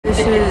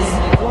is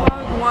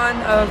vlog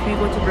 1 of me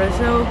going to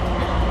Brazil,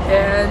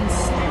 and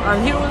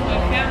I'm here with my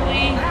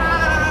family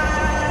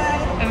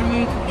and my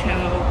YouTube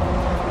channel.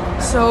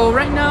 So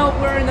right now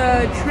we're in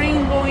a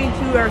train going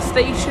to our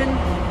station,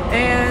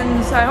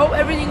 and I hope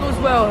everything goes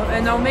well,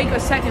 and I'll make a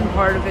second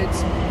part of it.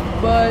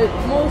 But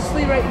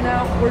mostly right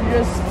now we're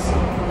just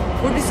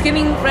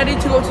getting ready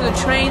to go to the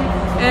train,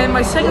 and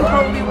my second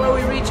part will be where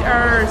we reach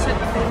our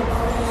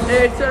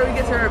it's where we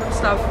get to our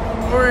stuff.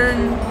 We're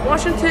in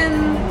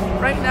Washington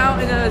right now,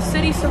 in a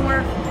city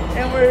somewhere,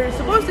 and we're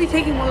supposedly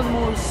taking one of the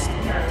most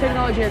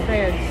technology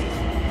advanced.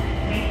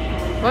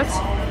 What?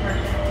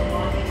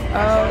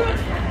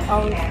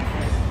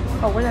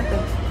 What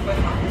happened?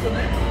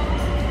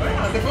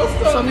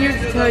 So I'm here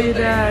to tell you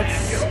that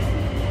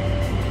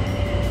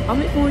I'll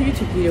make more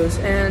YouTube videos,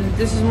 and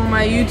this is one of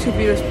my YouTube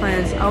videos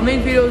plans. I'll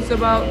make videos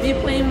about me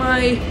playing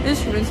my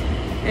instruments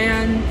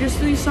and just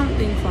doing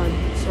something fun.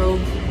 So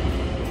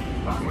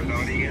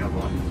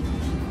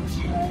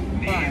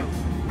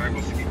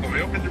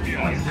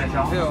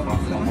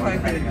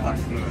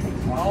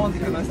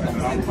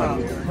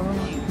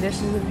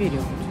this is a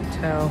video to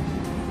tell.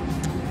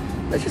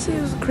 Let's just say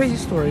it was a crazy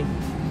story.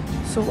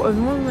 So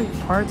in one of my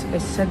parts, I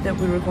said that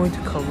we were going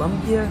to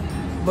Colombia,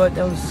 but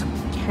that was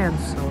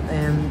cancelled,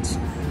 and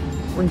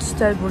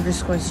instead we're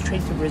just going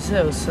straight to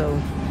Brazil. So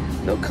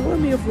no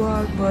Colombia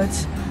vlog,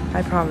 but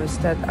I promise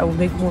that I will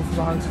make more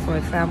vlogs for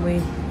my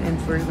family and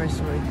for my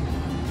story.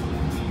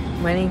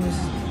 My name is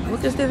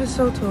Lucas David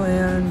Soto,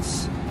 and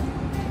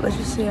let's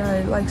just say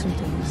I like some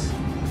things.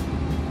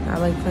 I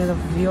like playing the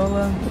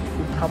viola, which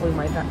you probably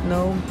might not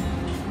know.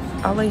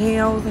 I like hanging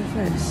out with my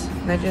friends,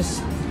 and I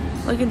just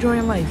like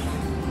enjoying life.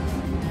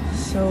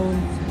 So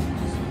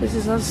this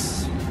is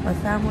us, my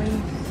family,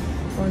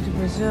 going to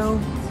Brazil.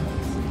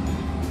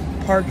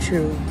 Part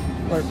 2,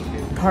 or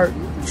part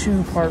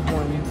 2, part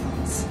 1.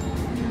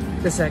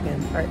 The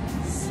second. Alright,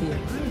 see ya.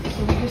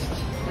 So we just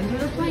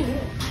entered the plane.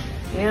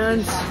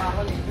 And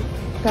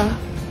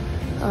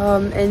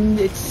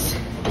it's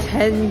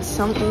 10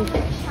 something,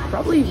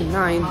 probably even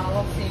 9.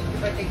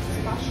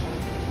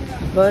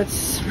 But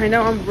right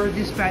now we're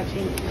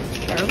dispatching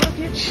our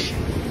luggage.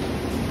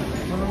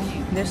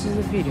 This is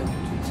a video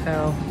to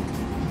tell.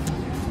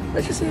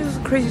 Let's just say it was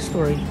a crazy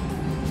story.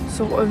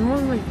 So in one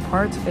of my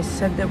parts, I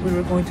said that we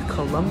were going to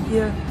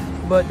Colombia,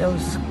 but that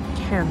was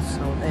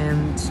cancelled,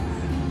 and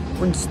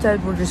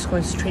instead we're just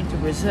going straight to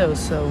Brazil.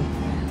 So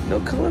no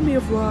Colombia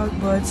vlog,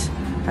 but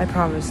I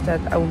promise that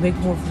I will make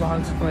more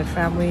vlogs for my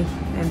family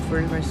and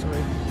for my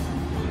story.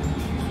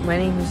 My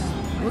name is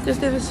Lucas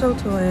David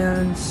Soto,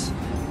 and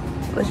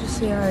let's just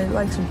say I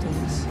like some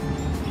things.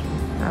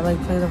 I like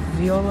playing the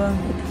viola,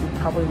 which you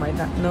probably might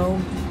not know.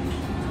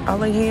 I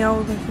like hanging out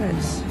with my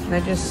friends, and I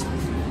just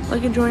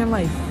like enjoying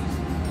life.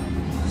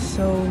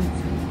 So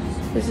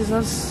this is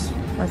us,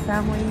 my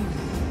family,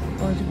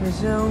 going to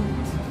Brazil.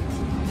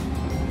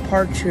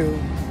 Part 2,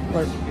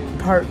 or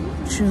part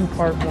 2,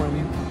 part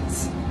 1.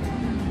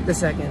 The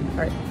second.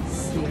 Alright,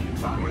 see ya.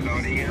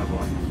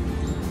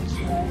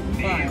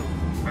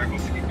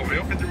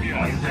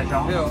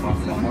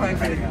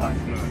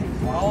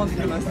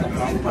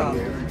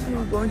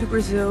 We're going to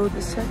Brazil,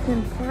 the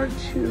second part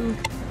 2 of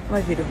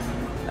my video.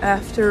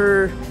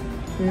 After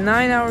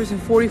 9 hours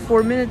and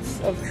 44 minutes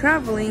of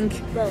traveling,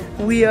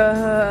 we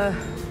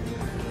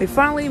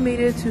finally made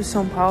it to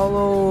Sao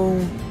Paulo.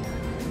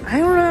 I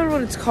don't remember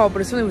what it's called,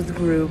 but it's something with the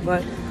group.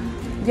 But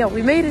yeah,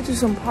 we made it to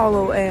Sao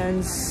Paulo,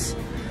 and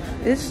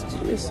this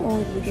is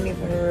only the beginning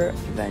of our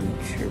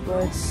adventure.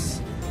 But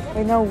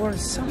right now we're in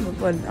summer,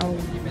 but I'll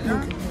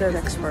look at the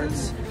next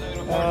parts.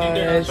 So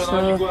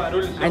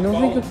I don't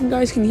think you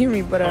guys can hear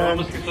me, but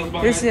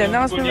here's the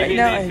announcement right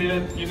now.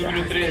 And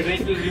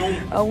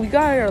we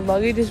got our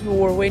luggage, but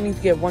we're waiting to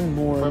get one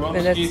more,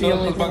 and that's the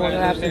only thing we're gonna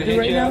have to do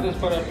right now.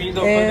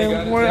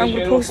 And I'm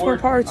gonna post more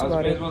parts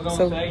about it.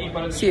 So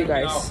see you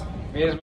guys.